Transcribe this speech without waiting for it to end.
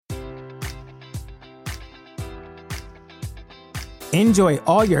Enjoy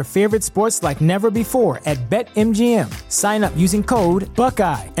all your favorite sports like never before at BetMGM. Sign up using code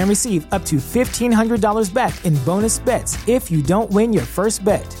Buckeye and receive up to $1,500 back in bonus bets if you don't win your first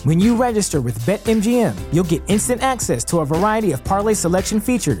bet. When you register with BetMGM, you'll get instant access to a variety of parlay selection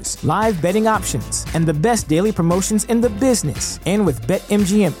features, live betting options, and the best daily promotions in the business. And with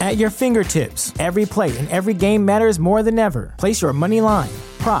BetMGM at your fingertips, every play and every game matters more than ever. Place your money line,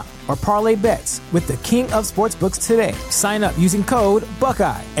 prop, or parlay bets with the king of sportsbooks today. Sign up using code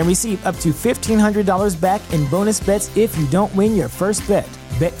Buckeye and receive up to $1,500 back in bonus bets if you don't win your first bet.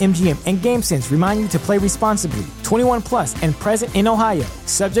 BetMGM and GameSense remind you to play responsibly. 21 plus and present in Ohio,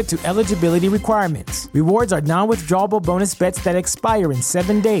 subject to eligibility requirements. Rewards are non-withdrawable bonus bets that expire in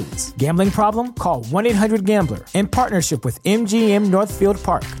 7 days. Gambling problem? Call 1-800-GAMBLER. In partnership with MGM Northfield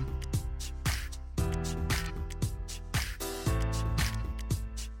Park.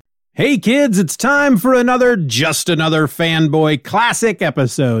 Hey kids, it's time for another Just Another Fanboy Classic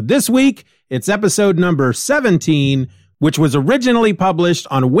episode. This week, it's episode number 17, which was originally published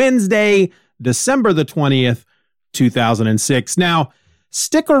on Wednesday, December the 20th, 2006. Now,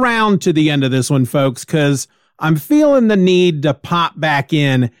 stick around to the end of this one, folks, because I'm feeling the need to pop back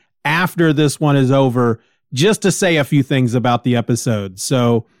in after this one is over just to say a few things about the episode.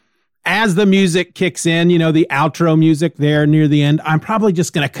 So, as the music kicks in, the outro music there near the end, I'm probably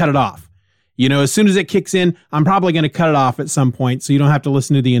just going to cut it off. As soon as it kicks in, I'm probably going to cut it off at some point so you don't have to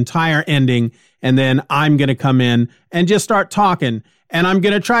listen to the entire ending. And then I'm going to come in and just start talking. And I'm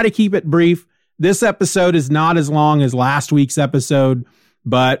going to try to keep it brief. This episode is not as long as last week's episode,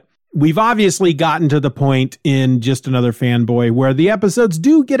 but we've obviously gotten to the point in Just Another Fanboy where the episodes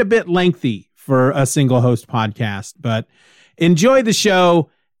do get a bit lengthy for a single host podcast. But enjoy the show.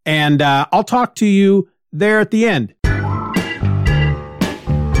 And I'll talk to you there at the end.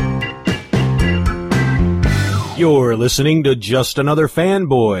 You're listening to Just Another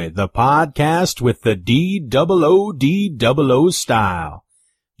Fanboy, the podcast with the DOODOO style.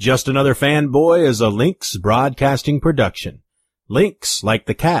 Just Another Fanboy is a Lynx Broadcasting production. Lynx like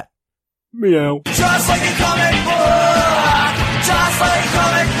the cat. Meow. Just like a comic book! Just like a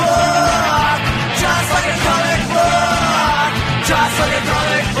comic book! Just like a comic book! Just like a comic book!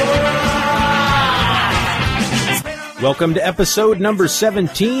 Welcome to episode number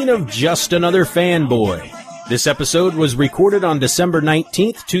 17 of Just Another Fanboy. This episode was recorded on December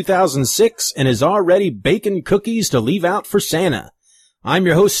 19th, 2006, and is already baking cookies to leave out for Santa. I'm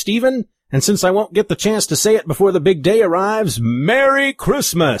your host, Steven, and since I won't get the chance to say it before the big day arrives, Merry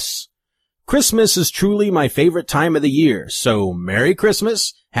Christmas! Christmas is truly my favorite time of the year, so Merry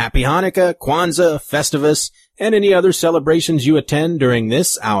Christmas, Happy Hanukkah, Kwanzaa, Festivus, and any other celebrations you attend during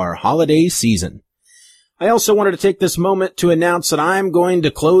this, our holiday season. I also wanted to take this moment to announce that I'm going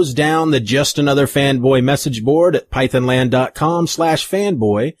to close down the Just Another Fanboy message board at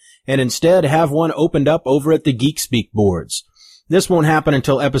pythonland.com/fanboy and instead have one opened up over at the GeekSpeak boards. This won't happen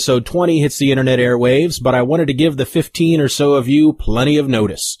until episode 20 hits the internet airwaves, but I wanted to give the 15 or so of you plenty of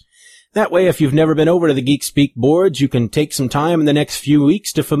notice. That way, if you've never been over to the GeekSpeak boards, you can take some time in the next few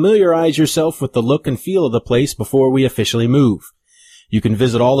weeks to familiarize yourself with the look and feel of the place before we officially move. You can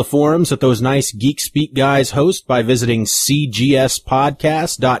visit all the forums that those nice GeekSpeak guys host by visiting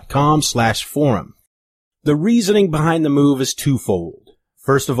cgspodcast.com/forum. The reasoning behind the move is twofold.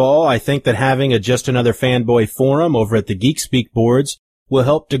 First of all, I think that having a Just Another Fanboy forum over at the GeekSpeak boards will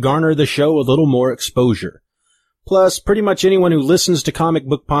help to garner the show a little more exposure. Plus, pretty much anyone who listens to comic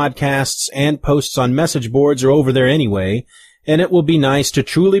book podcasts and posts on message boards are over there anyway, and it will be nice to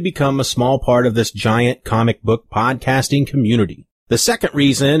truly become a small part of this giant comic book podcasting community. The second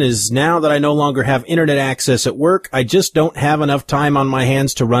reason is now that I no longer have internet access at work, I just don't have enough time on my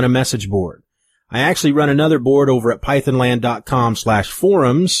hands to run a message board. I actually run another board over at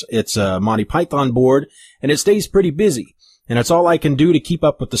pythonland.com/forums. It's a Monty Python board, and it stays pretty busy. And it's all I can do to keep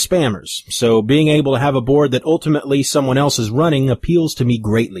up with the spammers. So being able to have a board that ultimately someone else is running appeals to me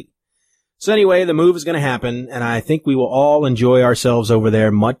greatly. So anyway, the move is going to happen, and I think we will all enjoy ourselves over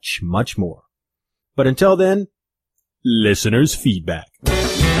there much, much more. But until then, listeners' feedback.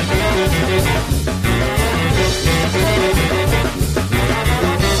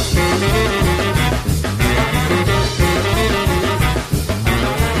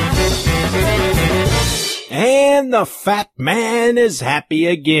 And the fat man is happy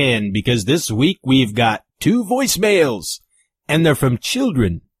again, because this week we've got 2 voicemails, and they're from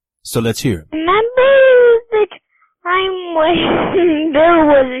children. So let's hear them. Remember the time when there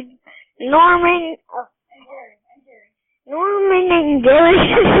was Norman and Jerry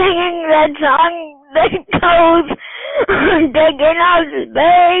singing that song that goes, I'm taking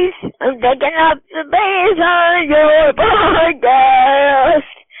up space on your podcast.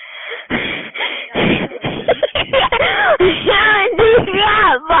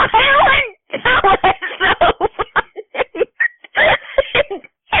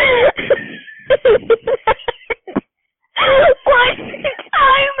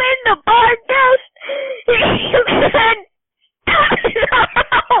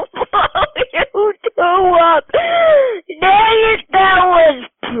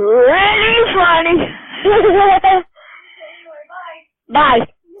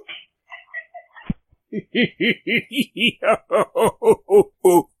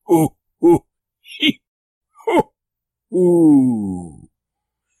 Ooh.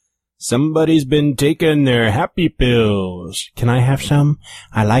 Somebody's been taking their happy pills. Can I have some?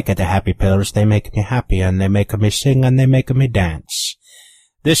 I like it, the happy pills. They make me happy, and they make me sing, and they make me dance.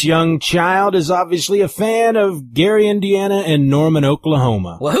 This young child is obviously a fan of Gary, Indiana, and Norman,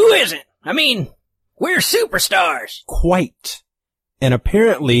 Oklahoma. Well, who isn't? I mean, we're superstars. Quite. And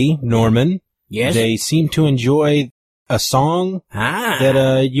apparently, Norman, Yes? they seem to enjoy a song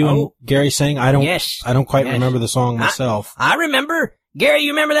that you and Gary sang. I don't quite remember the song myself. I remember. Gary,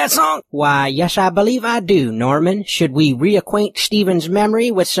 you remember that song? Why, yes, I believe I do, Norman. Should we reacquaint Stephen's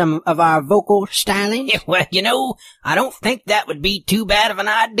memory with some of our vocal styling? Yeah, well, you know, I don't think that would be too bad of an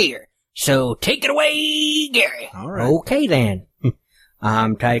idea. So take it away, Gary. All right. Okay, then.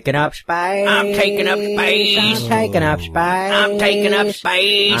 I'm taking up space. I'm taking up space. I'm taking up space. I'm taking up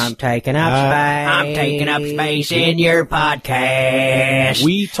space. I'm taking up space. I'm taking up space in your podcast.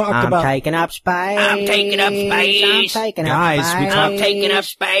 We talked about... I'm taking up space. I'm taking up space. I'm taking up Guys, space. I'm taking up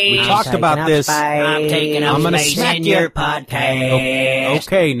space. We talked about this. I'm taking up space in your podcast.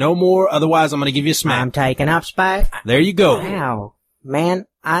 Okay, no more. Otherwise, I'm going to give you a smack. I'm taking up space. There you go. Wow, man,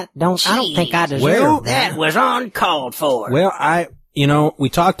 I don't think I deserve that. Was uncalled for. Well, we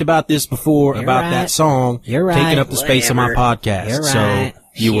talked about this before about that song taking up the space of my podcast. You're right. So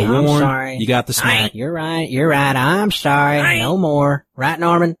you were warned. Sorry. You got the smack. You're right. I'm sorry. No more. Right,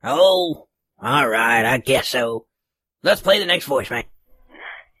 Norman? Oh, all right. I guess so. Let's play the next voice, man.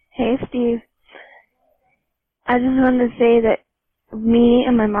 Hey, Steve. I just wanted to say that me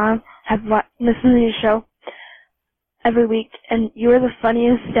and my mom have listened to your show every week, and you are the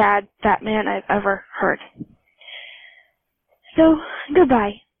funniest sad fat man I've ever heard. So,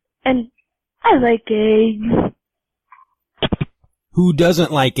 goodbye. And I like eggs. Who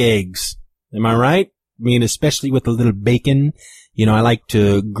doesn't like eggs? Am I right? I mean, especially with a little bacon. You know, I like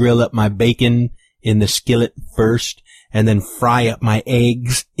to grill up my bacon in the skillet first and then fry up my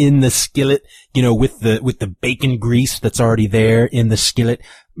eggs in the skillet, with the bacon grease that's already there in the skillet.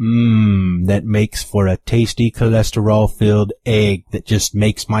 That makes for a tasty cholesterol-filled egg that just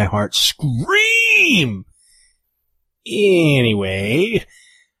makes my heart scream. Anyway,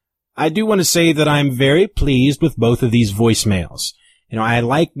 I do want to say that I'm very pleased with both of these voicemails. I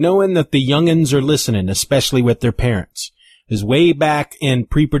like knowing that the youngins are listening, especially with their parents. Because way back in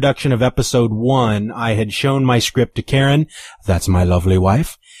pre-production of episode 1, I had shown my script to Karen, that's my lovely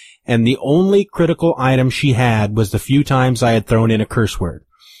wife, and the only critical item she had was the few times I had thrown in a curse word.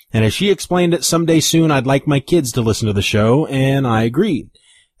 And as she explained it, someday soon I'd like my kids to listen to the show, and I agreed.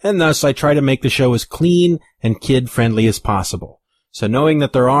 And thus I try to make the show as clean and kid-friendly as possible. So knowing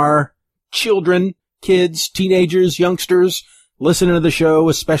that there are children, kids, teenagers, youngsters listening to the show,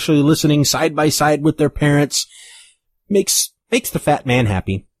 especially listening side by side with their parents, makes the fat man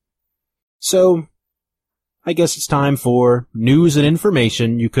happy. So I guess it's time for news and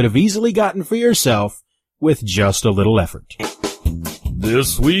information you could have easily gotten for yourself with just a little effort.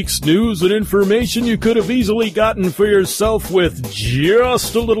 This week's news and information you could have easily gotten for yourself with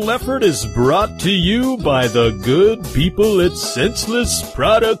just a little effort is brought to you by the good people at Senseless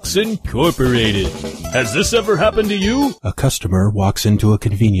Products Incorporated. Has this ever happened to you? A customer walks into a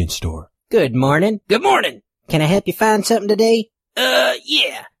convenience store. Good morning. Good morning. Can I help you find something today?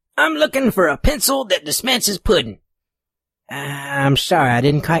 Yeah. I'm looking for a pencil that dispenses pudding. I'm sorry, I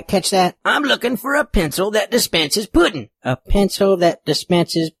didn't quite catch that. I'm looking for a pencil that dispenses pudding. A pencil that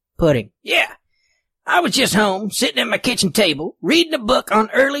dispenses pudding. Yeah. I was just home, sitting at my kitchen table, reading a book on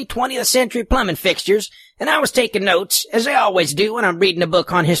early 20th century plumbing fixtures, and I was taking notes, as I always do when I'm reading a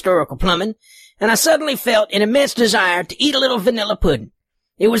book on historical plumbing, and I suddenly felt an immense desire to eat a little vanilla pudding.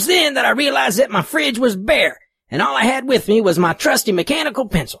 It was then that I realized that my fridge was bare, and all I had with me was my trusty mechanical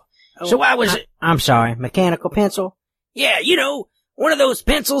pencil. So I'm sorry, mechanical pencil? Yeah, one of those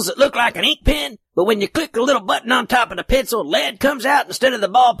pencils that look like an ink pen, but when you click the little button on top of the pencil, lead comes out instead of the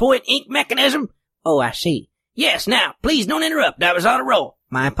ballpoint ink mechanism. Oh, I see. Yes, now, please don't interrupt. I was on a roll.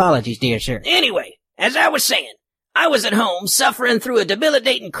 My apologies, dear sir. Anyway, as I was saying, I was at home suffering through a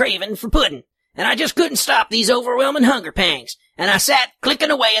debilitating craving for pudding, and I just couldn't stop these overwhelming hunger pangs, and I sat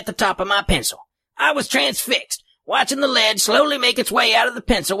clicking away at the top of my pencil. I was transfixed, watching the lead slowly make its way out of the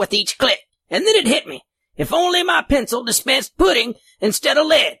pencil with each click, and then it hit me. If only my pencil dispensed pudding instead of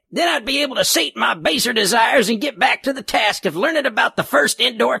lead, then I'd be able to sate my baser desires and get back to the task of learning about the first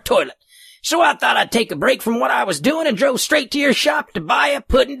indoor toilet. So I thought I'd take a break from what I was doing and drove straight to your shop to buy a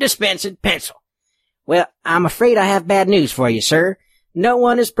pudding dispensing pencil. Well, I'm afraid I have bad news for you, sir. no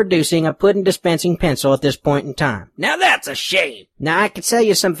one is producing a pudding dispensing pencil at this point in time. Now that's a shame. Now I could sell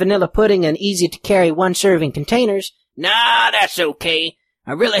you some vanilla pudding in easy to carry 1-serving containers. Nah, that's okay.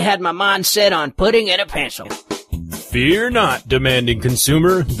 I really had my mind set on pudding and a pencil. Fear not, demanding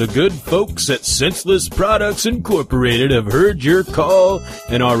consumer. The good folks at Senseless Products Incorporated have heard your call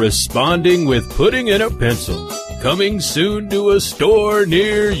and are responding with pudding and a pencil. Coming soon to a store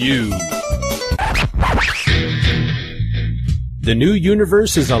near you. The new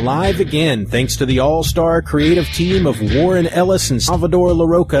universe is alive again thanks to the all-star creative team of Warren Ellis and Salvador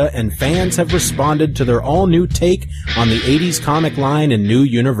LaRocca, and fans have responded to their all-new take on the 80s comic line in New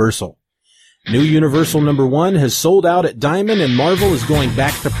Universal. New Universal number 1 has sold out at Diamond, and Marvel is going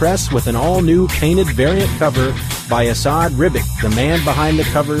back to press with an all-new painted variant cover by Asad Ribic, the man behind the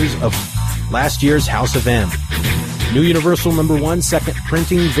covers of last year's House of M. New Universal number 1 second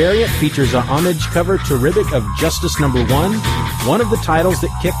printing variant features a homage cover to Ribic of Justice number 1, one of the titles that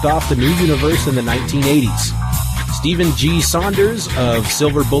kicked off the New Universe in the 1980s. Stephen G. Saunders of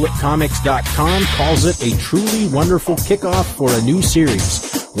SilverBulletComics.com calls it a truly wonderful kickoff for a new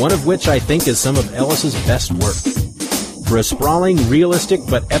series, one of which I think is some of Ellis's best work. For a sprawling, realistic,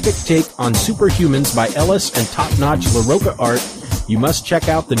 but epic take on superhumans by Ellis and top-notch LaRocca art, you must check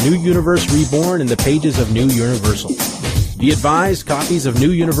out the New Universe Reborn in the pages of New Universal. Be advised, copies of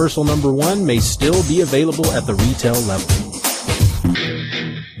New Universal number 1 may still be available at the retail level.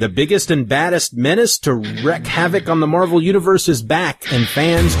 The biggest and baddest menace to wreak havoc on the Marvel Universe is back, and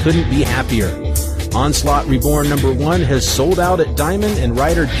fans couldn't be happier. Onslaught Reborn number 1 has sold out at Diamond, and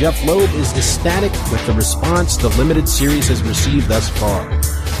writer Jeff Loeb is ecstatic with the response the limited series has received thus far.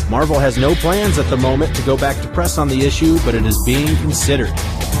 Marvel has no plans at the moment to go back to press on the issue, but it is being considered.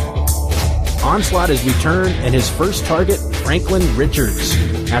 Onslaught has returned, and his first target, Franklin Richards.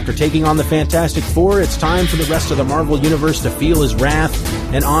 After taking on the Fantastic Four, it's time for the rest of the Marvel Universe to feel his wrath,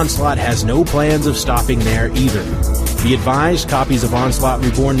 and Onslaught has no plans of stopping there either. Be advised, copies of Onslaught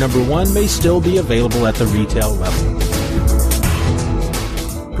Reborn number 1 may still be available at the retail level.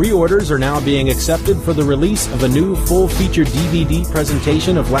 Pre-orders are now being accepted for the release of a new full-feature DVD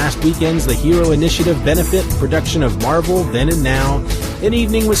presentation of last weekend's The Hero Initiative benefit production of Marvel Then and Now, An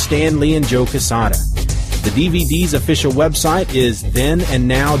Evening with Stan Lee and Joe Quesada. The DVD's official website is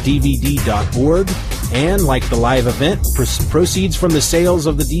thenandnowdvd.org, and like the live event, proceeds from the sales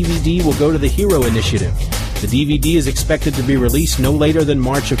of the DVD will go to the Hero Initiative. The DVD is expected to be released no later than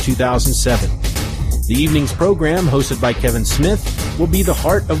March of 2007. The evening's program, hosted by Kevin Smith, will be the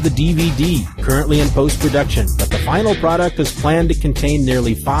heart of the DVD, currently in post-production, but the final product is planned to contain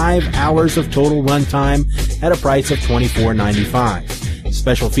nearly 5 hours of total runtime at a price of $24.95.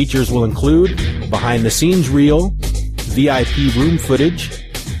 Special features will include behind-the-scenes reel, VIP room footage,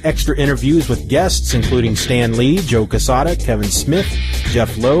 extra interviews with guests including Stan Lee, Joe Quesada, Kevin Smith,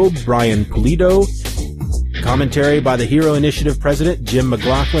 Jeff Loeb, Brian Pulido, commentary by the Hero Initiative president Jim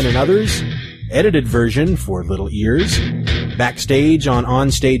McLaughlin and others, edited version for little ears, backstage on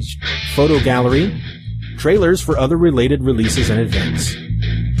onstage photo gallery, trailers for other related releases and events.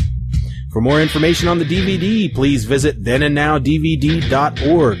 For more information on the DVD, please visit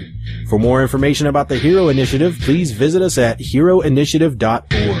thenandnowdvd.org. For more information about the Hero Initiative, please visit us at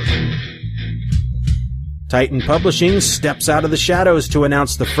heroinitiative.org. Titan Publishing steps out of the shadows to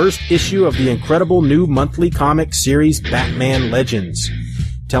announce the first issue of the incredible new monthly comic series Batman Legends.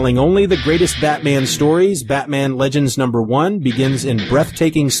 Telling only the greatest Batman stories, Batman Legends number 1 begins in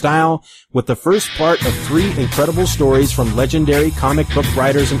breathtaking style with the first part of 3 incredible stories from legendary comic book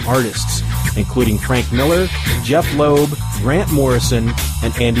writers and artists, including Frank Miller, Jeff Loeb, Grant Morrison,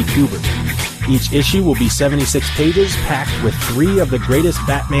 and Andy Kubert. Each issue will be 76 pages, packed with 3 of the greatest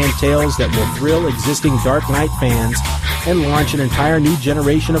Batman tales that will thrill existing Dark Knight fans and launch an entire new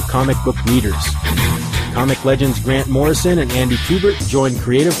generation of comic book readers. Comic legends Grant Morrison and Andy Kubert joined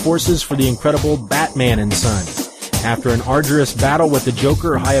creative forces for the incredible Batman and Son. After an arduous battle with the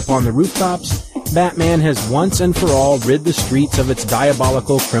Joker high up on the rooftops, Batman has once and for all rid the streets of its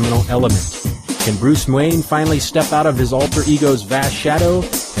diabolical criminal element. Can Bruce Wayne finally step out of his alter ego's vast shadow?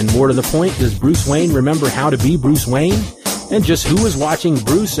 And more to the point, does Bruce Wayne remember how to be Bruce Wayne? And just who is watching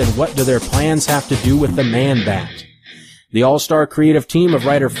Bruce, and what do their plans have to do with the Man-Bat? The all-star creative team of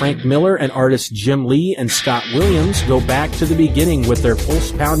writer Frank Miller and artists Jim Lee and Scott Williams go back to the beginning with their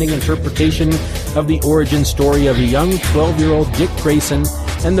pulse-pounding interpretation of the origin story of a young 12-year-old Dick Grayson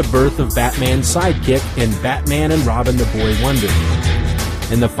and the birth of Batman's sidekick in Batman and Robin the Boy Wonder.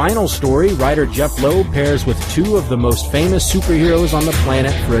 In the final story, writer Jeff Loeb pairs with two of the most famous superheroes on the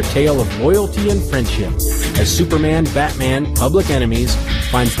planet for a tale of loyalty and friendship. As Superman, Batman, public enemies,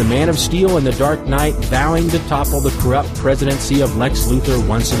 finds the Man of Steel in the Dark Knight vowing to topple the corrupt presidency of Lex Luthor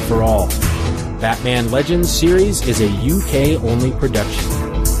once and for all. Batman Legends series is a UK-only production.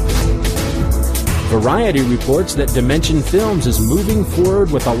 Variety reports that Dimension Films is moving forward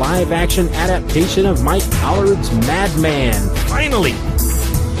with a live-action adaptation of Mike Pollard's Madman. Finally!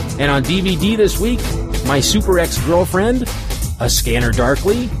 And on DVD this week, My Super Ex-Girlfriend, A Scanner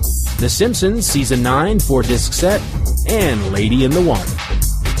Darkly, The Simpsons Season 9 4-disc set, and Lady in the Water.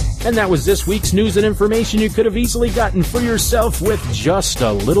 And that was this week's news and information you could have easily gotten for yourself with just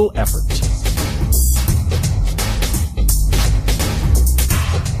a little effort.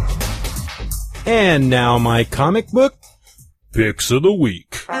 And now my comic book Picks of the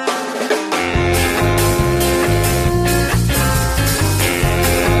Week.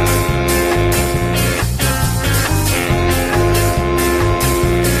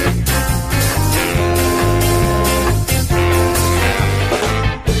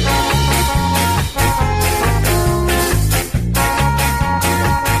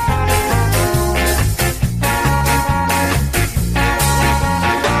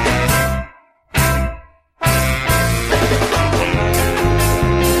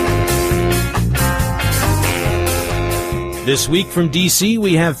 This week from DC,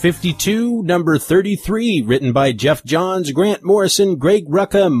 we have 52, number 33, written by Jeff Johns, Grant Morrison, Greg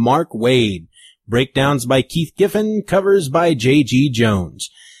Rucka, Mark Waid. Breakdowns by Keith Giffen, covers by J.G. Jones.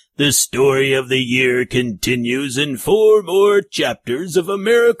 The story of the year continues in 4 more chapters of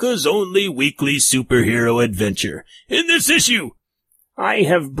America's only weekly superhero adventure. In this issue, I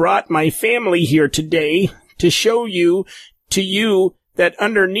have brought my family here today to show you that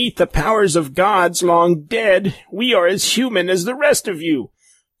underneath the powers of gods long dead, we are as human as the rest of you.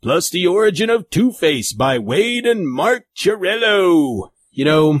 Plus the origin of Two-Face by Waid and Mark Chiarello. You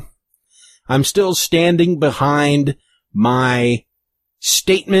know, I'm still standing behind my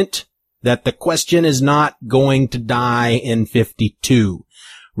statement that the Question is not going to die in 52.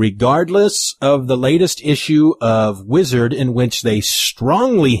 Regardless of the latest issue of Wizard, in which they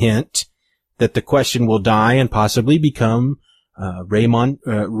strongly hint that the Question will die and possibly become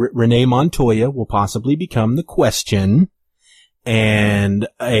Renee Montoya will possibly become the Question, and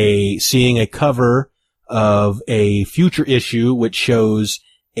seeing a cover of a future issue which shows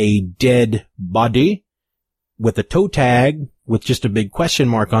a dead body with a toe tag with just a big question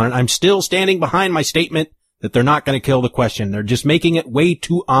mark on it. I'm still standing behind my statement that they're not going to kill the Question. They're just making it way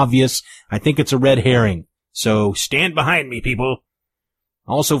too obvious. I think it's a red herring. So stand behind me, people.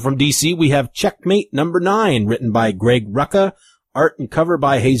 Also from DC, we have Checkmate number 9, written by Greg Rucka, art and cover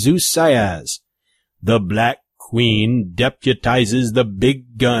by Jesus Saez. The Black Queen deputizes the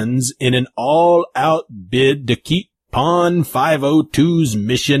big guns in an all-out bid to keep Pawn 502's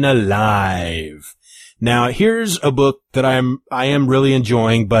mission alive. Now, here's a book that I am really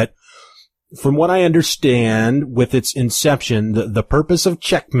enjoying, but from what I understand, with its inception, the purpose of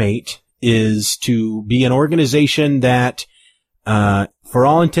Checkmate is to be an organization that, for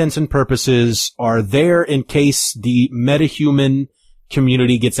all intents and purposes, are there in case the metahuman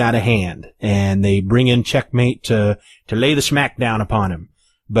community gets out of hand, and they bring in Checkmate to lay the smackdown upon him.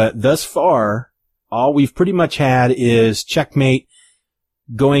 But thus far, all we've pretty much had is Checkmate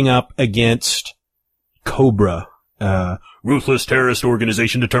going up against Cobra, ruthless terrorist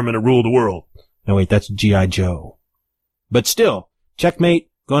organization determined to rule the world. No, wait, that's G.I. Joe. But still,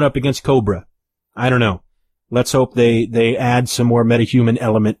 Checkmate going up against Cobra. I don't know. Let's hope they add some more metahuman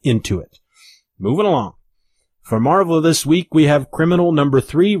element into it. Moving along. For Marvel this week, we have Criminal number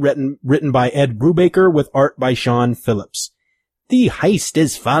 3, written by Ed Brubaker with art by Sean Phillips. The heist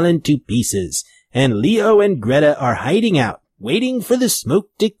has fallen to pieces, and Leo and Greta are hiding out, waiting for the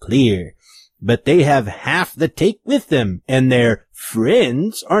smoke to clear. But they have half the take with them, and their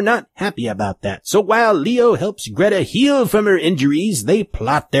friends are not happy about that. So while Leo helps Greta heal from her injuries, they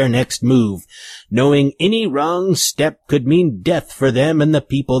plot their next move, knowing any wrong step could mean death for them and the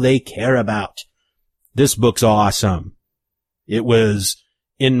people they care about. This book's awesome. It was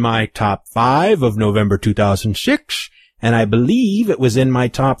in my top 5 of November 2006, and I believe it was in my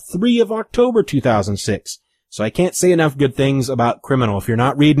top 3 of October 2006. So I can't say enough good things about Criminal. If you're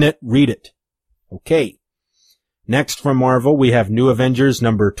not reading it, read it. Okay. Next from Marvel, we have New Avengers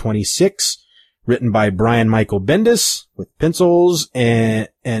number 26, written by Brian Michael Bendis, with pencils and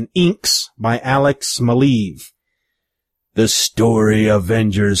inks by Alex Maleev. The story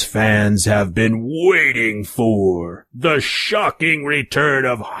Avengers fans have been waiting for. The shocking return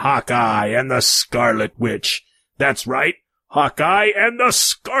of Hawkeye and the Scarlet Witch. That's right, Hawkeye and the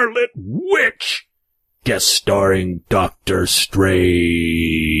Scarlet Witch, guest starring Doctor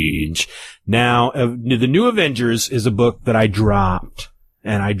Strange. Now, the New Avengers is a book that I dropped,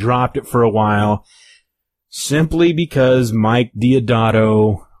 and I dropped it for a while simply because Mike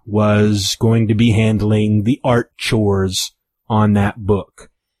Diodato was going to be handling the art chores on that book.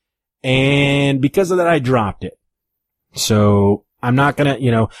 And because of that, I dropped it. So I'm not gonna,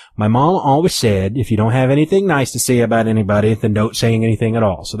 my mom always said, if you don't have anything nice to say about anybody, then don't say anything at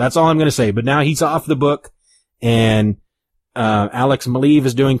all. So that's all I'm gonna say. But now he's off the book, and Alex Maleev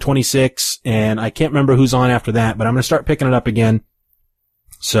is doing 26, and I can't remember who's on after that, but I'm gonna start picking it up again.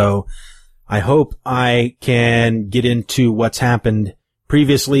 So I hope I can get into what's happened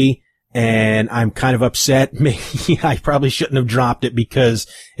previously, and I'm kind of upset. Maybe I probably shouldn't have dropped it, because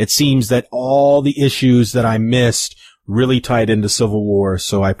it seems that all the issues that I missed really tied into Civil War,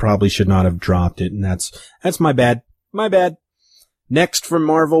 so I probably should not have dropped it, and that's my bad. My bad. Next from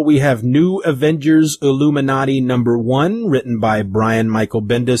Marvel, we have New Avengers Illuminati #1, written by Brian Michael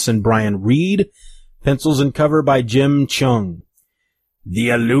Bendis and Brian Reed. Pencils and cover by Jim Chung. The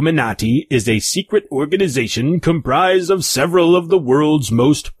Illuminati is a secret organization comprised of several of the world's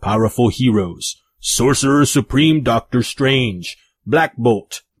most powerful heroes. Sorcerer Supreme Doctor Strange, Black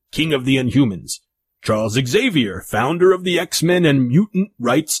Bolt, King of the Inhumans, Charles Xavier, founder of the X-Men and mutant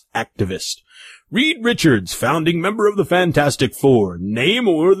rights activist, Reed Richards, founding member of the Fantastic Four,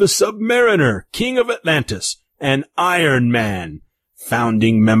 Namor the Submariner, King of Atlantis, and Iron Man,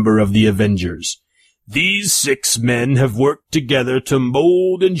 founding member of the Avengers. These 6 men have worked together to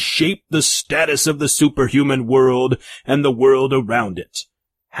mold and shape the status of the superhuman world and the world around it.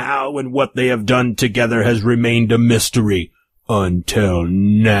 How and what they have done together has remained a mystery until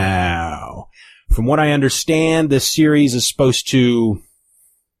now. From what I understand, this series is supposed to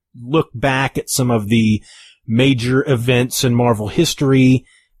look back at some of the major events in Marvel history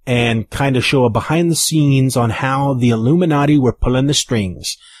and kind of show a behind the scenes on how the Illuminati were pulling the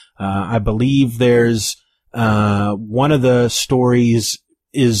strings. I believe there's one of the stories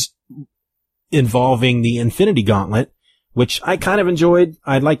is involving the Infinity Gauntlet, which I kind of enjoyed.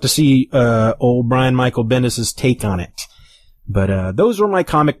 I'd like to see old Brian Michael Bendis' take on it. But those were my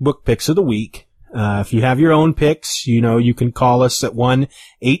comic book picks of the week. If you have your own picks, you can call us at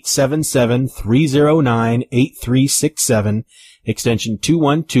 1-877-309-8367, extension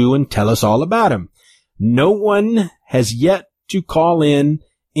 212, and tell us all about them. No one has yet to call in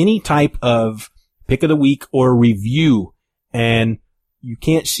any type of pick of the week or review, and you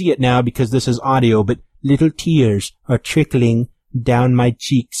can't see it now because this is audio, but little tears are trickling down my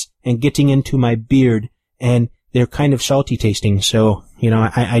cheeks and getting into my beard, and they're kind of salty tasting, so,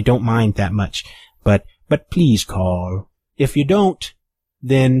 I don't mind that much. But please call. If you don't,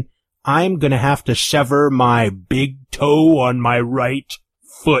 then I'm gonna have to sever my big toe on my right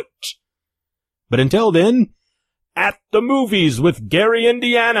foot. But until then, At the Movies with Gary,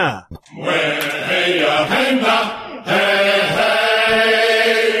 Indiana.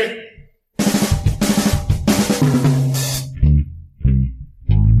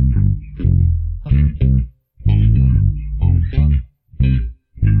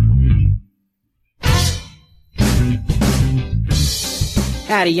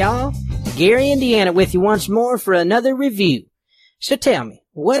 Howdy, y'all. Gary, Indiana with you once more for another review. So tell me,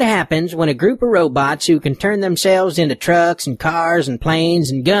 what happens when a group of robots who can turn themselves into trucks and cars and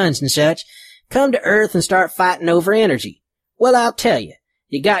planes and guns and such come to Earth and start fighting over energy? Well, I'll tell you.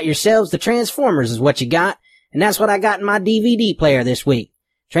 You got yourselves the Transformers is what you got, and that's what I got in my DVD player this week.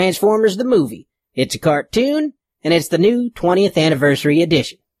 Transformers the movie. It's a cartoon, and it's the new 20th anniversary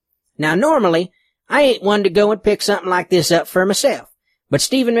edition. Now, normally, I ain't one to go and pick something like this up for myself. But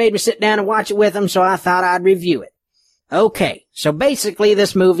Steven made me sit down and watch it with him, so I thought I'd review it. Okay, so basically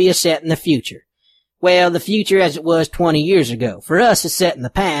this movie is set in the future. Well, the future as it was 20 years ago. For us, it's set in the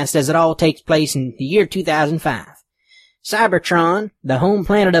past as it all takes place in the year 2005. Cybertron, the home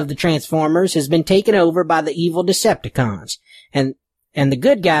planet of the Transformers, has been taken over by the evil Decepticons. And the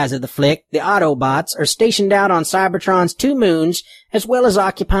good guys of the flick, the Autobots, are stationed out on Cybertron's 2 moons, as well as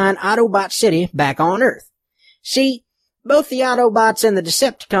occupying Autobot City back on Earth. See, both the Autobots and the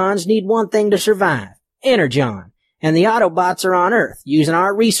Decepticons need one thing to survive, Energon, and the Autobots are on Earth, using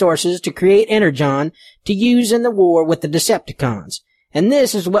our resources to create Energon to use in the war with the Decepticons, and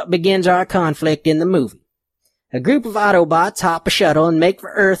this is what begins our conflict in the movie. A group of Autobots hop a shuttle and make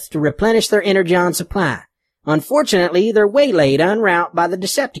for Earth to replenish their Energon supply. Unfortunately, they're waylaid en route by the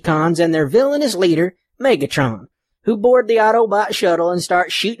Decepticons and their villainous leader, Megatron, who board the Autobot shuttle and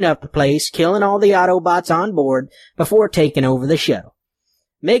start shooting up the place, killing all the Autobots on board before taking over the shuttle.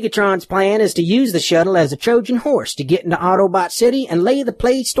 Megatron's plan is to use the shuttle as a Trojan horse to get into Autobot City and lay the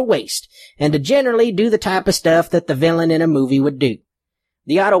place to waste, and to generally do the type of stuff that the villain in a movie would do.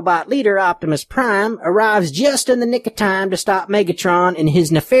 The Autobot leader, Optimus Prime, arrives just in the nick of time to stop Megatron in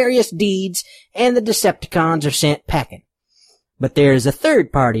his nefarious deeds, and the Decepticons are sent packing. But there is a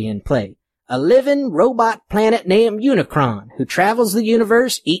third party in play, a living robot planet named Unicron, who travels the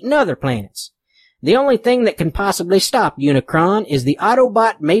universe eating other planets. The only thing that can possibly stop Unicron is the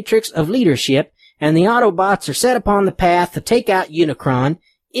Autobot matrix of leadership, and the Autobots are set upon the path to take out Unicron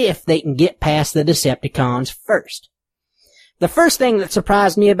if they can get past the Decepticons first. The first thing that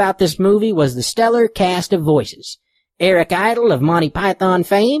surprised me about this movie was the stellar cast of voices. Eric Idle of Monty Python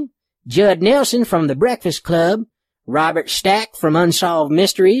fame, Judd Nelson from The Breakfast Club, Robert Stack from Unsolved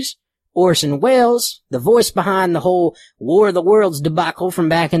Mysteries, Orson Welles, the voice behind the whole War of the Worlds debacle from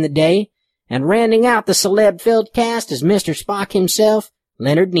back in the day, and rounding out the celeb-filled cast is Mr. Spock himself,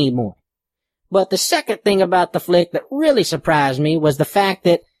 Leonard Nimoy. But the second thing about the flick that really surprised me was the fact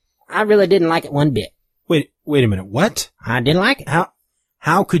that I really didn't like it one bit. Wait a minute. What? I didn't like it.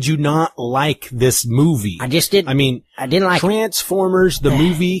 How could you not like this movie? I just didn't. I mean, I didn't like Transformers, the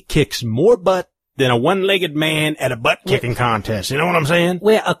movie, kicks more butt than a one-legged man at a butt-kicking contest. You know what I'm saying?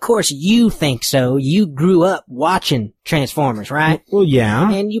 Well, of course you think so. You grew up watching Transformers, right? Well,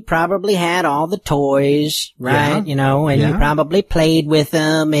 yeah. And you probably had all the toys, right? Yeah. You know, and you probably played with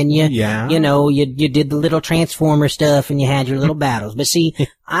them, and you did the little Transformer stuff, and you had your little battles. But see,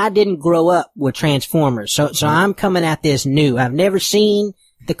 I didn't grow up with Transformers, so I'm coming at this new. I've never seen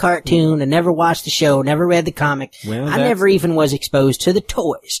the cartoon, I never watched the show, never read the comic. Well, I never even was exposed to the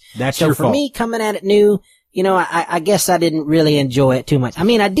toys. That's so your for fault. me, coming at it new, you know, I guess I didn't really enjoy it too much. I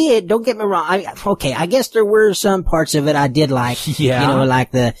mean, I did, don't get me wrong. I guess there were some parts of it I did like. Yeah. You know, like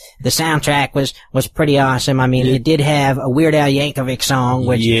the soundtrack was pretty awesome. I mean, it did have a Weird Al Yankovic song,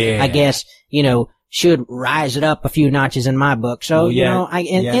 which I guess, you know, should rise it up a few notches in my book. So, you know,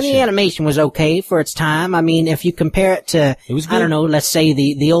 and the animation was okay for its time. I mean, if you compare it to, I don't know, let's say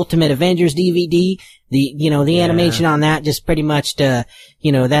the Ultimate Avengers DVD, the animation on that just pretty much, that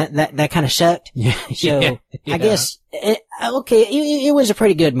kind of sucked. Yeah. So, I guess, it was a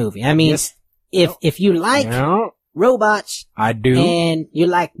pretty good movie. I mean, if you like robots. I do. And you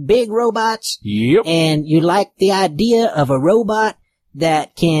like big robots. Yep. And you like the idea of a robot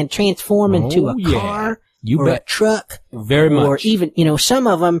that can transform into a car a truck. Very much. Or even, some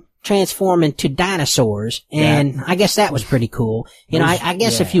of them transform into dinosaurs. And I guess that was pretty cool. I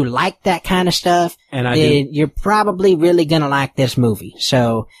guess if you like that kind of stuff, then you're probably really gonna like this movie.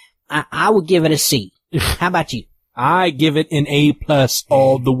 So I would give it a C. How about you? I give it an A+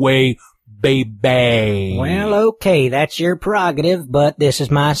 all the way, baby. Well, okay, that's your prerogative, but this is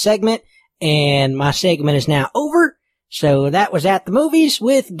my segment, and my segment is now over. So that was At the Movies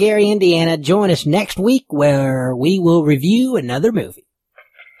with Gary Indiana. Join us next week where we will review another movie.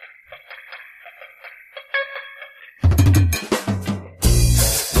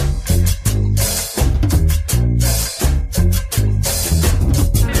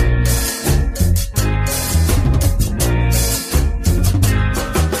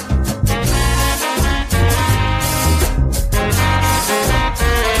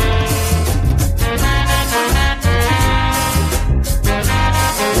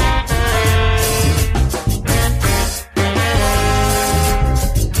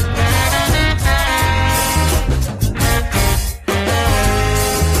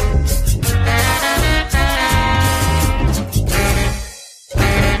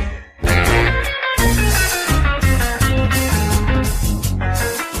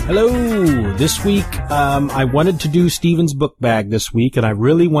 Hello. This week, I wanted to do Steven's book bag this week, and I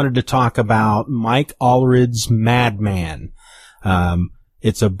really wanted to talk about Mike Allred's Madman.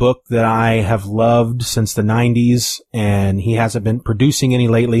 It's a book that I have loved since the 90s, and he hasn't been producing any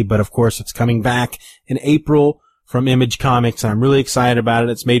lately, but of course it's coming back in April from Image Comics, and I'm really excited about it.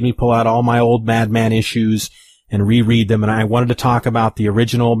 It's made me pull out all my old Madman issues and reread them, and I wanted to talk about the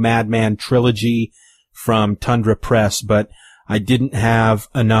original Madman trilogy from Tundra Press, but I didn't have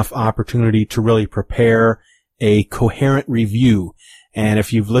enough opportunity to really prepare a coherent review. And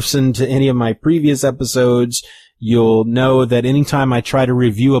if you've listened to any of my previous episodes, you'll know that anytime I try to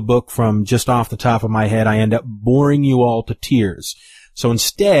review a book from just off the top of my head, I end up boring you all to tears. So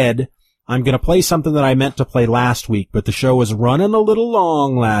instead, I'm going to play something that I meant to play last week, but the show was running a little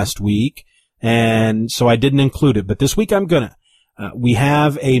long last week, and so I didn't include it. But this week I'm gonna. We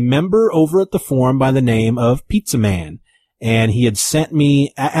have a member over at the forum by the name of Pizza Man. And he had sent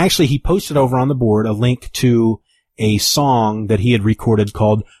me, actually he posted over on the board a link to a song that he had recorded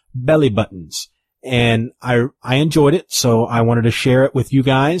called Belly Buttons. and I enjoyed it, so I wanted to share it with you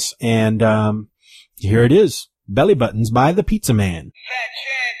guys, and here it is. Belly Buttons by the Pizza Man.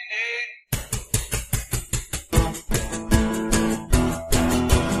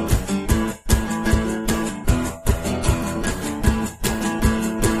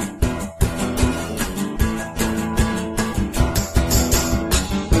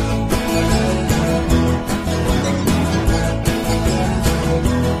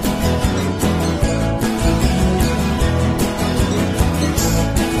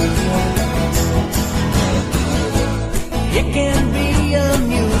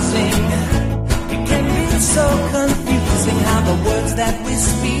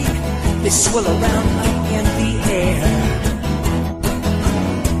 Swirl around up in the air.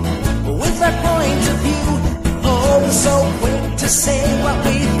 With our point of view, oh, we're so quick to say what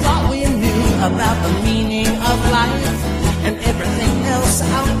we thought we knew about the meaning of life and everything else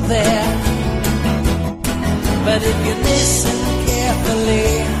out there. But if you listen carefully,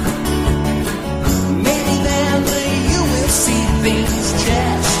 maybe then you will see things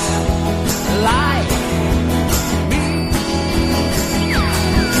just like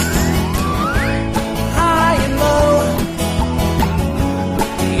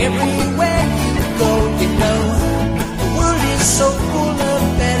everywhere you go, you know, the world is so full of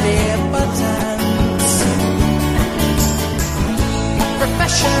belly buttons.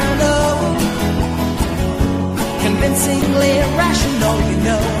 Professional, convincingly rational, you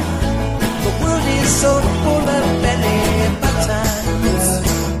know, the world is so full of belly buttons.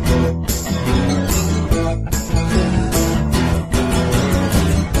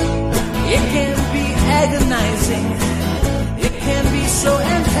 It can be agonizing. It can be so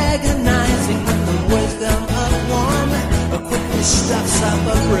antagonizing when the wisdom of one quickly stuffs up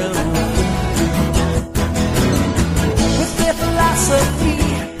a room. With their philosophy,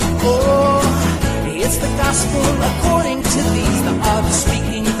 oh, it's the gospel according to these. The art of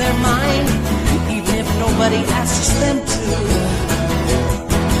speaking their mind, even if nobody asks them to.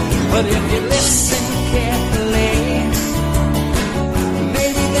 But if you listen carefully,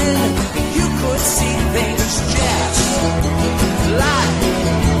 maybe then you could see things just like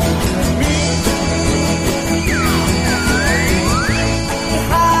me.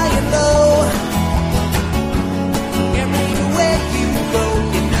 High and low, everywhere you go,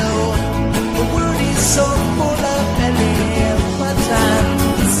 you know, the world is so full of belly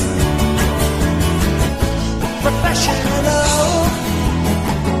buttons. Professional,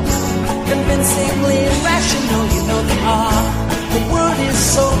 convincingly rational, you know they are. The world is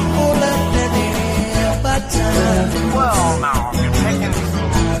so full of belly buttons. Well, now, if you take into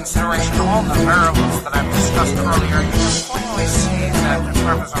consideration all the variables that I've discussed earlier, you can plainly see that the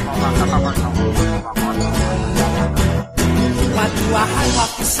purpose of why do I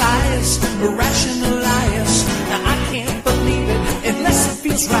hypothesize, rationalize? Now I can't believe it unless it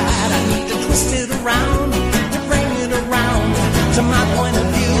feels right. I need to twist it around, to bring it around to my point of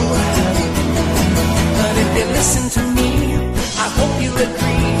view. But if you listen to me, I hope you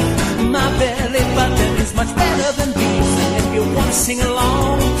agree. My belly button is much better than beef. And if you want to sing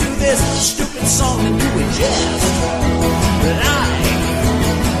along to this stupid song, then do it just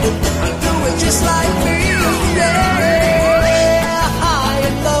I'll do it just like me. Yeah, high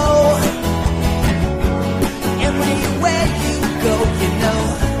and low, everywhere you go, you know,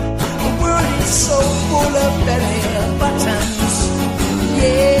 the world is so full of belly buttons.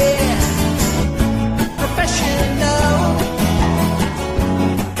 Yeah, professional,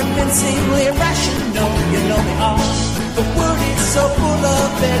 convincingly rational, you know they are. The world is so full of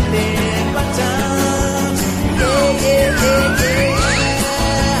belly buttons. Yeah, yeah, yeah, yeah.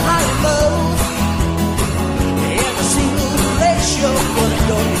 High and low, every single place you're gonna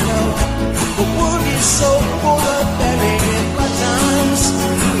go, you know, the world is so full of belly buttons.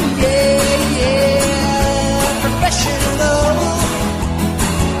 Yeah, yeah. Professional,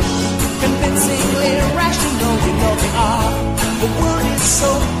 convincingly rational, you know they are. The world is so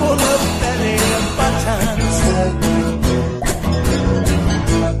full of belly buttons.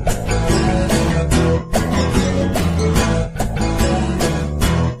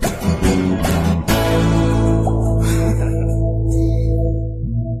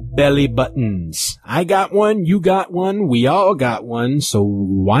 Belly buttons. I got one, you got one, we all got one, so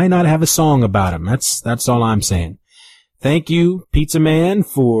why not have a song about them? That's all I'm saying. Thank you, Pizza Man,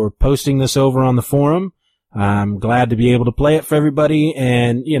 for posting this over on the forum. I'm glad to be able to play it for everybody,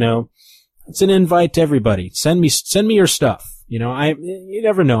 and, you know, it's an invite to everybody. Send me your stuff. You know, you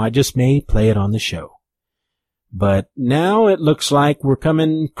never know, I just may play it on the show. But now it looks like we're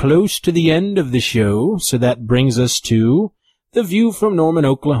coming close to the end of the show, so that brings us to The View from Norman,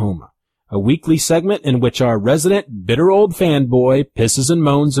 Oklahoma. a weekly segment in which our resident bitter old fanboy pisses and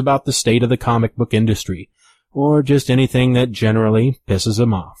moans about the state of the comic book industry, or just anything that generally pisses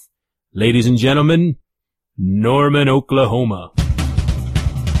him off. Ladies and gentlemen, Norman, Oklahoma.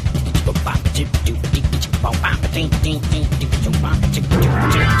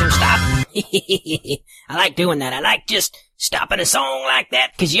 Stop. I like doing that. I like just stopping a song like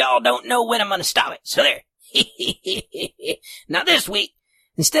that because y'all don't know when I'm going to stop it. So there. Now this week,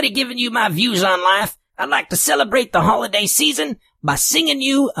 instead of giving you my views on life, I'd like to celebrate the holiday season by singing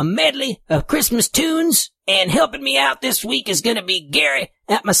you a medley of Christmas tunes, and helping me out this week is going to be Gary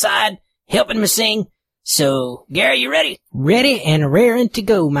at my side, helping me sing. So, Gary, you ready? Ready and raring to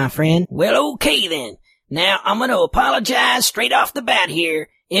go, my friend. Well, okay then. Now, I'm going to apologize straight off the bat here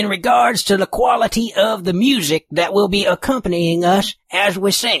in regards to the quality of the music that will be accompanying us as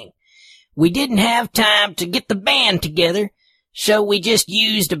we sing. We didn't have time to get the band together, so we just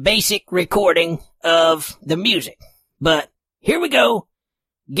used a basic recording of the music. But here we go.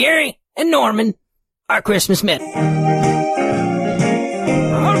 Gary and Norman, our Christmas medley.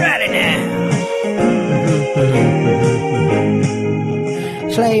 Alrighty now.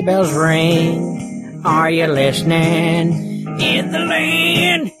 Sleigh bells ring, are you listening? In the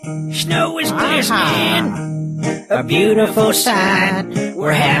land, snow is glistening. A beautiful sight,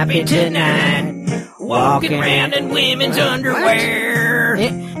 we're happy tonight. Walking around in women's underwear.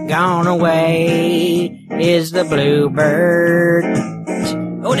 Gone away is the bluebird.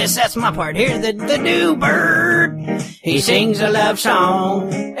 Oh, that's my part here. The new bird. He sings a love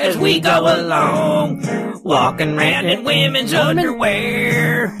song as we go along. Walking around in women's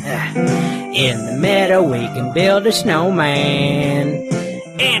underwear. In the meadow we can build a snowman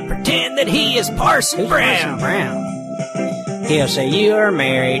and pretend that he is Parson Brown. He'll say you're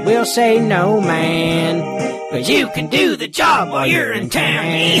married, we'll say no, man, but you can do the job while you're in town.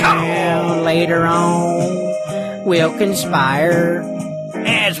 Yeehaw. Later on, we'll conspire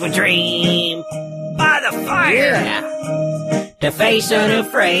as we dream by the fire to face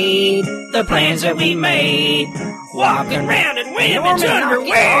unafraid the plans that we made. Walking around in women's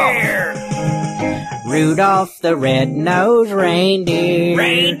underwear. Rudolph the red-nosed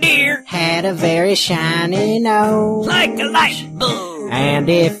reindeer had a very shiny nose, like a light bulb. And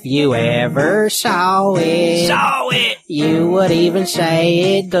if you ever saw it, you would even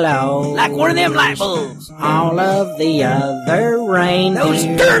say it glowed like one of them light bulbs. All of the other reindeer, those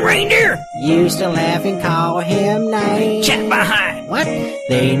darn reindeer, used to laugh and call him names. Chat behind. What?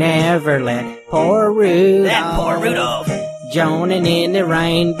 They never let poor Rudolph, that poor Rudolph, joining in the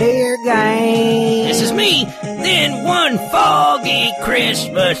reindeer game. This is me. Then one foggy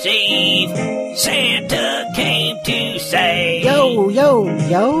Christmas Eve, Santa came to say, yo,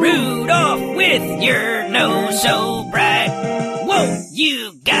 Rudolph, with your nose so bright, won't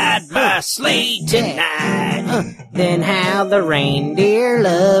you guide my sleigh tonight? Then how the reindeer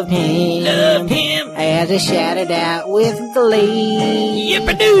loved him as he shouted out with glee,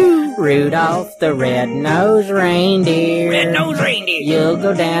 yippee-doo! Rudolph the red-nosed reindeer, you'll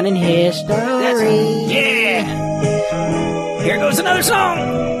go down in history. Yeah. Here goes another song.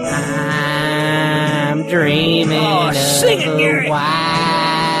 I'm dreaming of a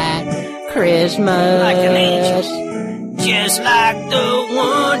white Christmas, like an angel, just like the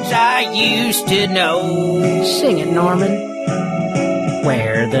ones I used to know. Sing it, Norman.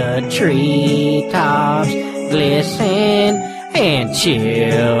 Where the treetops glisten and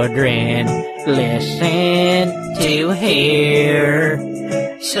children listen to hear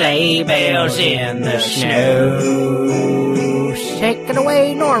sleigh bells in the snow. Take it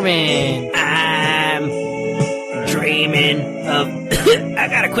away, Norman. I'm dreaming of... I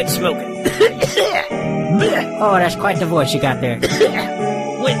gotta quit smoking. Oh, that's quite the voice you got there.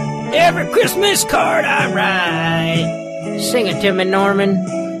 With every Christmas card I write, sing it to me, Norman.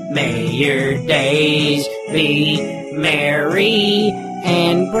 May your days be merry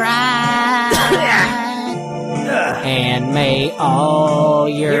and bright, and may all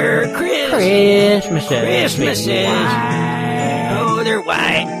your Christmases be white. Oh, they're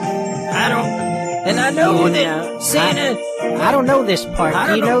white. I know that Santa... I don't know this part.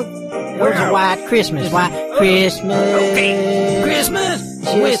 Do you know there's a white Christmas? White Christmas. Okay. Christmas?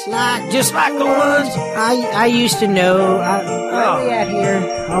 Just like the ones I used to know. Where are we at here?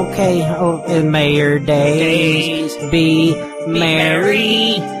 Okay. Oh, may your days be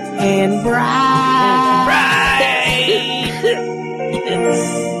merry and bright.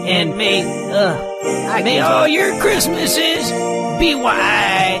 And may all your Christmases be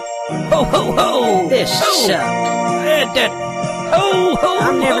white. Ho, ho, ho. This sucked. Ho, ho,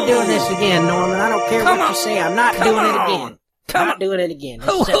 I'm never doing this again, Norman. I don't care what you say. I'm not doing it again. Come on. Doing it again.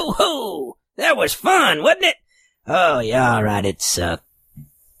 Ho, ho, ho! That was fun, wasn't it? Oh, yeah, all right, it sucked.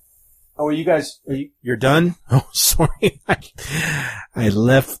 Oh, you're done? Oh, sorry. I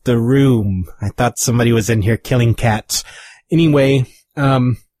left the room. I thought somebody was in here killing cats. Anyway,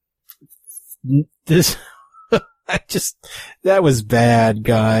 that was bad,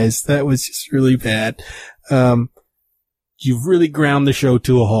 guys. That was just really bad. You've really ground the show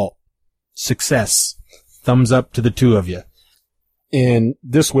to a halt. Success. Thumbs up to the two of you. And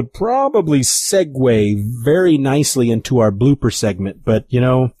this would probably segue very nicely into our blooper segment, but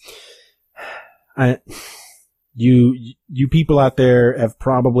you people out there have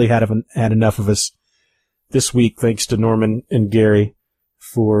probably had enough of us this week, thanks to Norman and Gary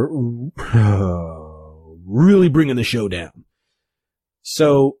for really bringing the show down.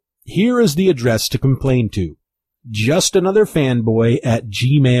 So here is the address to complain to: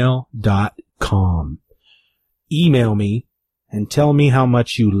 justanotherfanboy@gmail.com. Email me and tell me how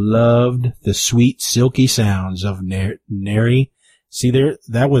much you loved the sweet, silky sounds of Neri. See there,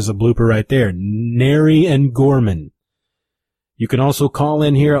 that was a blooper right there. Neri and Gorman. You can also call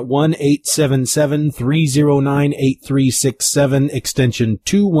in here at 1-877-309-8367, extension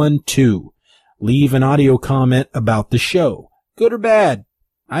 212. Leave an audio comment about the show. Good or bad.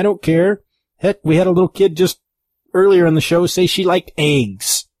 I don't care. Heck, we had a little kid just earlier in the show say she liked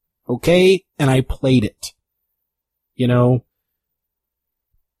eggs. Okay? And I played it.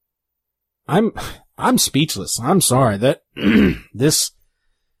 I'm speechless. I'm sorry that let's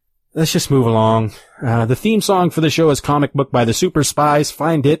just move along. The theme song for the show is Comic Book by the Super Spies.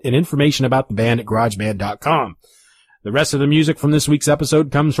 Find it and information about the band at garageband.com. The rest of the music from this week's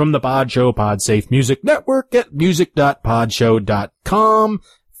episode comes from the Pod Show PodSafe Music Network at music.podshow.com.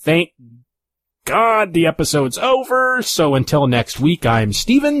 Thank God the episode's over. So until next week, I'm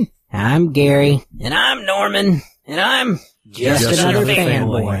Steven. I'm Gary. And I'm Norman. And I'm just another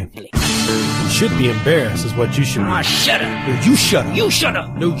fanboy. You should be embarrassed is what you should be. Ah, shut up. No, you shut up. You shut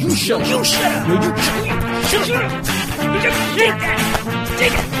up. No, you shut up. You shut up. No, you shut up. Shut up. Take that.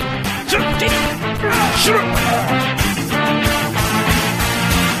 Take it. Shut up. Take it. Shut up.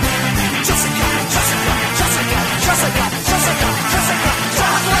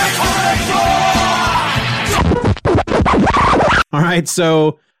 All right,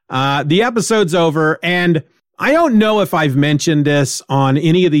 so the episode's over, and I don't know if I've mentioned this on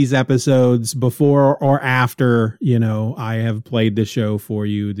any of these episodes before or after, I have played the show for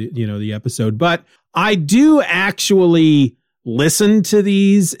you, the episode, but I do actually listen to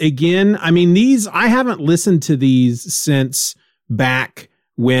these again. I mean, I haven't listened to these since back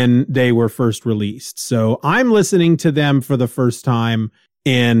when they were first released. So I'm listening to them for the first time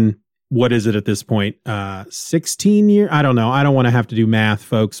in, what is it at this point? 16 years? I don't know. I don't want to have to do math,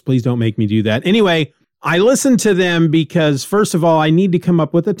 folks. Please don't make me do that. Anyway, I listened to them because, first of all, I need to come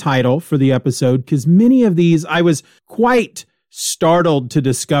up with a title for the episode, because many of these, I was quite startled to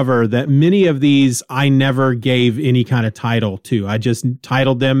discover that many of these I never gave any kind of title to. I just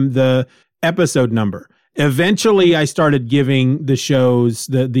titled them the episode number. Eventually, I started giving the shows,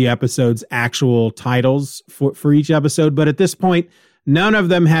 the episodes, actual titles for each episode. But at this point, none of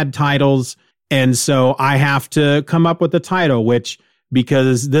them had titles. And so I have to come up with a title, which,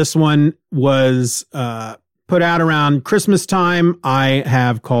 because this one was put out around Christmas time, I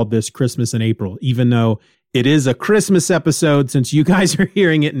have called this Christmas in April, even though it is a Christmas episode, since you guys are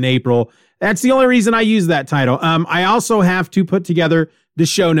hearing it in April. That's the only reason I use that title. I also have to put together the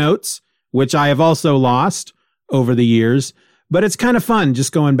show notes, which I have also lost over the years, but it's kind of fun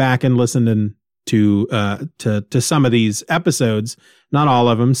just going back and listening to some of these episodes. Not all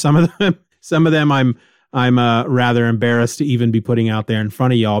of them. Some of them I'm rather embarrassed to even be putting out there in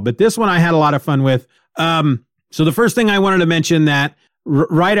front of y'all, but this one I had a lot of fun with. So the first thing I wanted to mention, that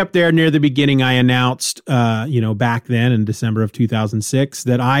right up there near the beginning, I announced, back then in December of 2006,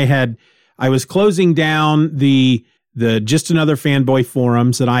 that I was closing down the Just Another Fanboy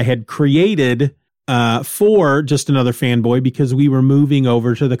forums that I had created for Just Another Fanboy, because we were moving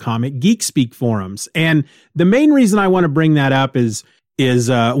over to the Comic Geek Speak forums. And the main reason I want to bring that up is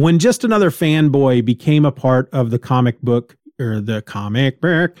when Just Another Fanboy became a part of the Comic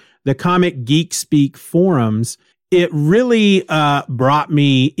Geek Speak forums, it really brought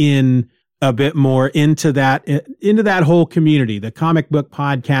me in a bit more into that whole community, the comic book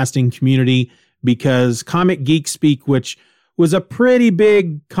podcasting community, because Comic Geek Speak, which was a pretty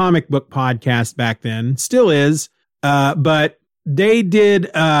big comic book podcast back then, still is, but they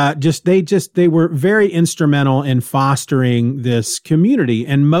were very instrumental in fostering this community,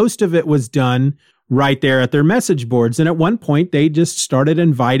 and most of it was done right there at their message boards. And at one point, they just started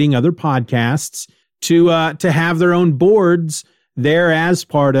inviting other podcasts to have their own boards there as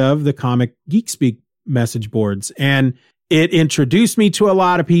part of the Comic Geek Speak message boards. And it introduced me to a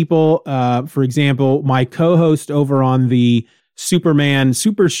lot of people. For example, my co-host over on the Superman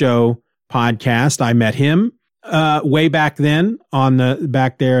Super Show podcast, I met him way back then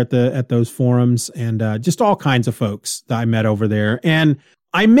back there at those forums, and just all kinds of folks that I met over there. And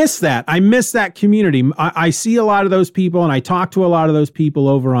I miss that. I miss that community. I see a lot of those people, and I talk to a lot of those people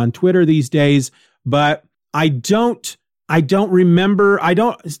over on Twitter these days, but I don't remember.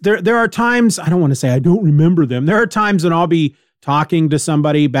 There are times, I don't want to say I don't remember them. There are times when I'll be talking to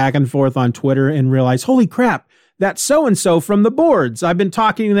somebody back and forth on Twitter and realize, holy crap, that's so-and-so from the boards. I've been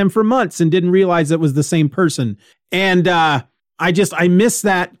talking to them for months and didn't realize it was the same person. And I miss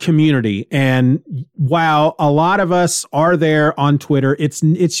that community. And while a lot of us are there on Twitter, it's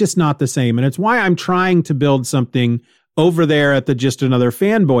just not the same. And it's why I'm trying to build something over there at the Just Another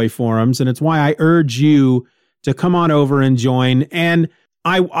Fanboy forums. And it's why I urge you to come on over and join. And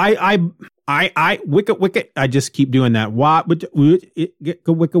I just keep doing that.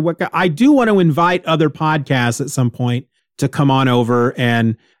 I do want to invite other podcasts at some point to come on over,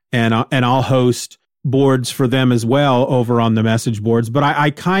 and I'll host boards for them as well over on the message boards. But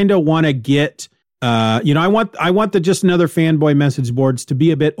I kind of want to get, I want the Just Another Fanboy message boards to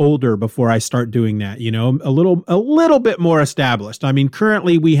be a bit older before I start doing that. A little bit more established. I mean,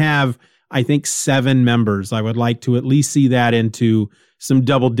 currently we have, I think, 7 members. I would like to at least see that into some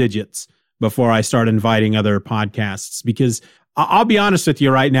double digits before I start inviting other podcasts, because I'll be honest with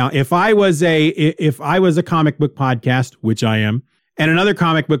you right now. If I was a comic book podcast, which I am, and another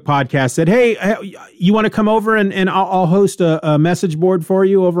comic book podcast said, hey, you want to come over and I'll host a message board for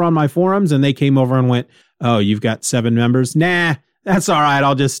you over on my forums. And they came over and went, oh, you've got 7 members. Nah, that's all right.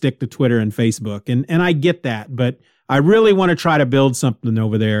 I'll just stick to Twitter and Facebook. And I get that, but I really want to try to build something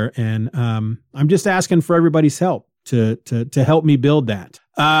over there. And I'm just asking for everybody's help to help me build that.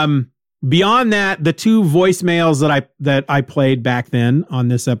 Beyond that, the 2 voicemails that I played back then on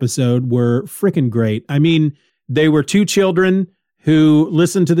this episode were freaking great. I mean, they were 2 children who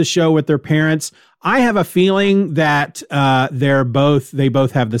listened to the show with their parents. I have a feeling that they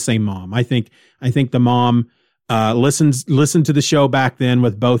both have the same mom. I think the mom listened to the show back then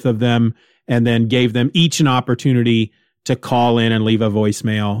with both of them, and then gave them each an opportunity to call in and leave a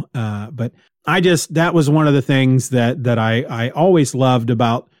voicemail. But that was one of the things that I always loved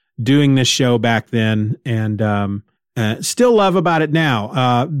about doing this show back then, and still love about it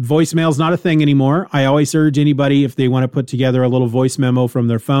now. Voicemail's not a thing anymore. I always urge anybody, if they want to put together a little voice memo from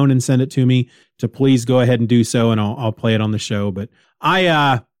their phone and send it to me, to please go ahead and do so, and I'll play it on the show. But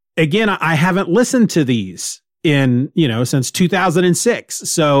I haven't listened to these since 2006.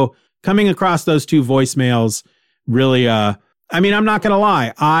 So coming across those 2 voicemails really, I'm not going to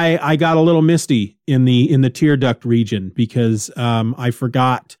lie. I got a little misty in the tear duct region, because I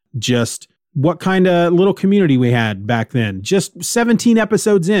forgot just what kind of little community we had back then. Just 17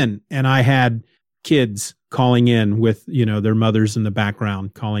 episodes in, and I had kids calling in with, their mothers in the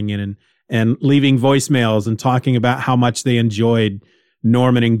background, calling in and leaving voicemails and talking about how much they enjoyed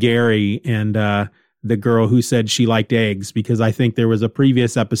Norman and Gary, and the girl who said she liked eggs, because I think there was a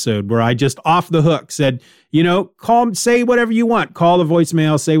previous episode where I just off the hook said, say whatever you want, call the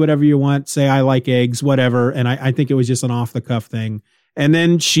voicemail, say whatever you want, say I like eggs, whatever. And I think it was just an off the cuff thing. And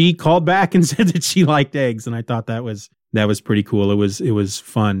then she called back and said that she liked eggs. And I thought that was pretty cool. It was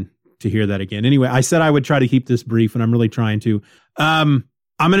fun to hear that again. Anyway, I said I would try to keep this brief, and I'm really trying to. I'm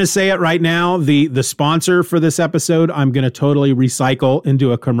going to say it right now. The sponsor for this episode, I'm going to totally recycle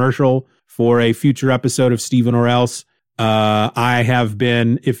into a commercial for a future episode of Steven or Else. I have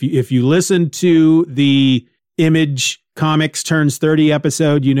been, if you listen to the Image Comics Turns 30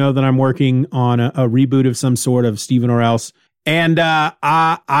 episode, you know that I'm working on a reboot of some sort of Steven or Else. And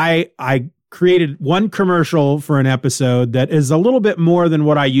I created one commercial for an episode that is a little bit more than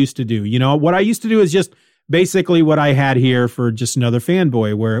what I used to do. What I used to do is just basically what I had here for Just Another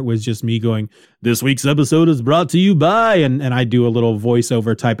Fanboy, where it was just me going, this week's episode is brought to you by, and I do a little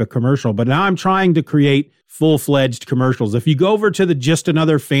voiceover type of commercial. But now I'm trying to create full-fledged commercials. If you go over to the Just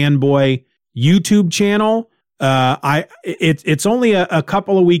Another Fanboy YouTube channel, it's only a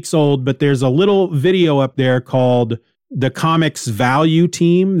couple of weeks old, but there's a little video up there called The Comics Value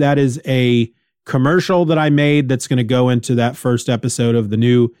Team. That is a commercial that I made that's going to go into that first episode of the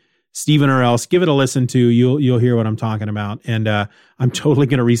new Steven or Else. Give it a listen to. You'll hear what I'm talking about. And I'm totally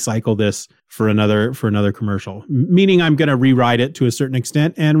going to recycle this for another commercial, meaning I'm going to rewrite it to a certain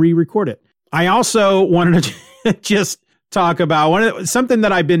extent and re-record it. I also wanted to just talk about something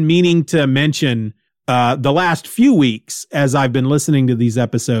that I've been meaning to mention the last few weeks, as I've been listening to these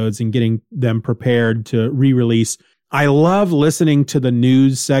episodes and getting them prepared to re-release, I love listening to the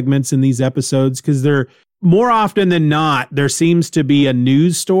news segments in these episodes because they're more often than not, there seems to be a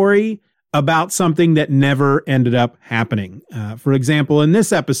news story about something that never ended up happening. For example, in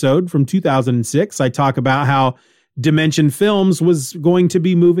this episode from 2006, I talk about how Dimension Films was going to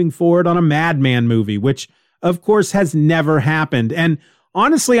be moving forward on a Madman movie, which of course has never happened. And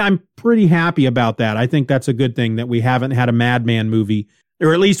honestly, I'm pretty happy about that. I think that's a good thing that we haven't had a Madman movie,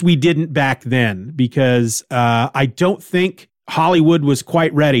 or at least we didn't back then, because I don't think Hollywood was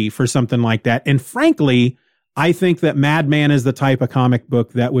quite ready for something like that. And frankly, I think that Madman is the type of comic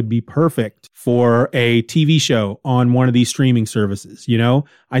book that would be perfect for a TV show on one of these streaming services. You know,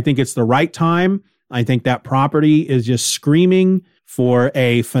 I think it's the right time. I think that property is just screaming for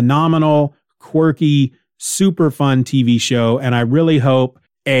a phenomenal, quirky, super fun TV show. And I really hope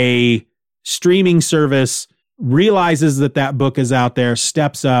a streaming service realizes that that book is out there,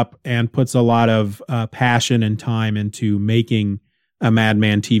 steps up, and puts a lot of passion and time into making a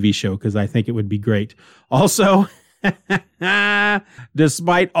Madman TV show, because I think it would be great. Also,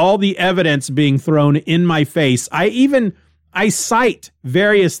 despite all the evidence being thrown in my face, I cite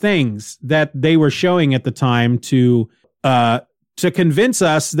various things that they were showing at the time to convince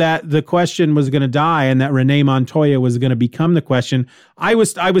us that the Question was going to die and that Renee Montoya was going to become the Question. I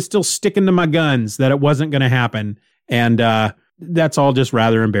was still sticking to my guns that it wasn't going to happen, and that's all just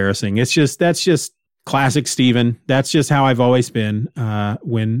rather embarrassing. That's just classic Steven. That's just how I've always been.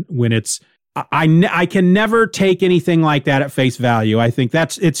 When it's I can never take anything like that at face value. I think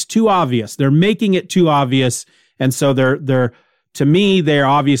it's too obvious. They're making it too obvious, and so they're to me they're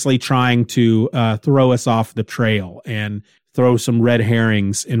obviously trying to throw us off the trail and throw some red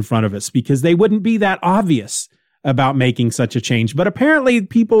herrings in front of us, because they wouldn't be that obvious about making such a change. But apparently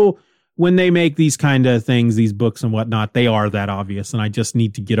people, when they make these kind of things, these books and whatnot, they are that obvious. And I just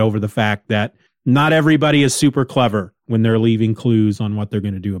need to get over the fact that not everybody is super clever when they're leaving clues on what they're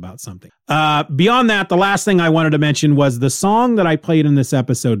going to do about something. Beyond that, the last thing I wanted to mention was the song that I played in this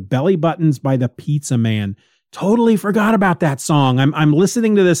episode, Belly Buttons by the Pizza Man. Totally forgot about that song. I'm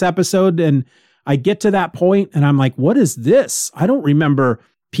listening to this episode and I get to that point and I'm like, what is this? I don't remember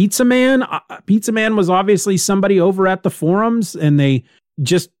Pizza Man. Pizza Man was obviously somebody over at the forums, and they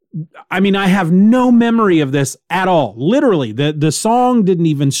just, I have no memory of this at all. Literally, the song didn't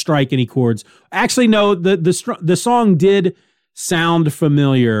even strike any chords. Actually, no, the song did sound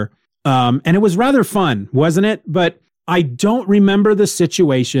familiar, and it was rather fun, wasn't it? But I don't remember the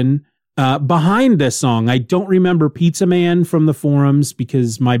situation behind this song. I don't remember Pizza Man from the forums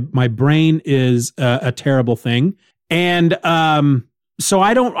because my brain is a terrible thing. And so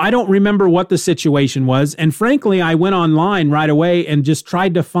I don't remember what the situation was. And frankly, I went online right away and just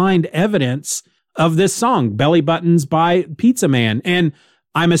tried to find evidence of this song, Belly Buttons by Pizza Man. And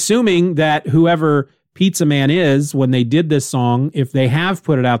I'm assuming that whoever Pizza Man is, when they did this song, if they have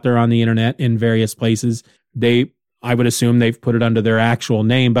put it out there on the internet in various places, I would assume they've put it under their actual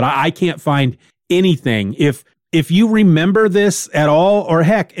name, but I can't find anything. If you remember this at all, or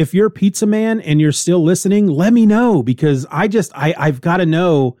heck, if you're Pizza Man and you're still listening, let me know, because I've got to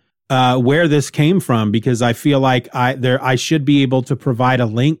know where this came from, because I feel like I should be able to provide a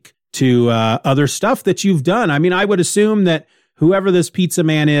link to other stuff that you've done. I would assume that whoever this Pizza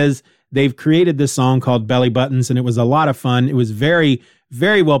Man is, they've created this song called Belly Buttons, and it was a lot of fun. It was very,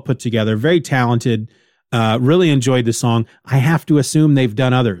 very well put together, very talented. Really enjoyed the song. I have to assume they've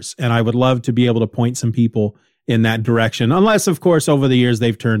done others, and I would love to be able to point some people in that direction. Unless, of course, over the years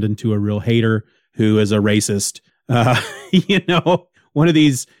they've turned into a real hater who is a racist. One of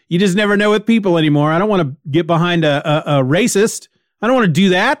these, you just never know with people anymore. I don't want to get behind a racist. I don't want to do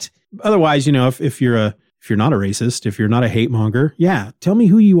that. Otherwise, if you're not a racist, if you're not a hate monger, yeah, tell me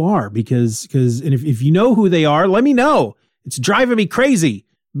who you are, because if you know who they are, let me know. It's driving me crazy.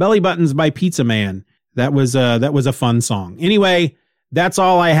 Belly Buttons by Pizza Man. That was a fun song. Anyway, that's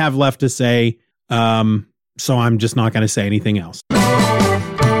all I have left to say. So I'm just not going to say anything else. Bye-bye,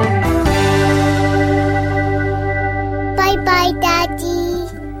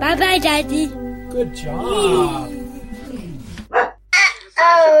 Daddy. Bye-bye, Daddy. Good job.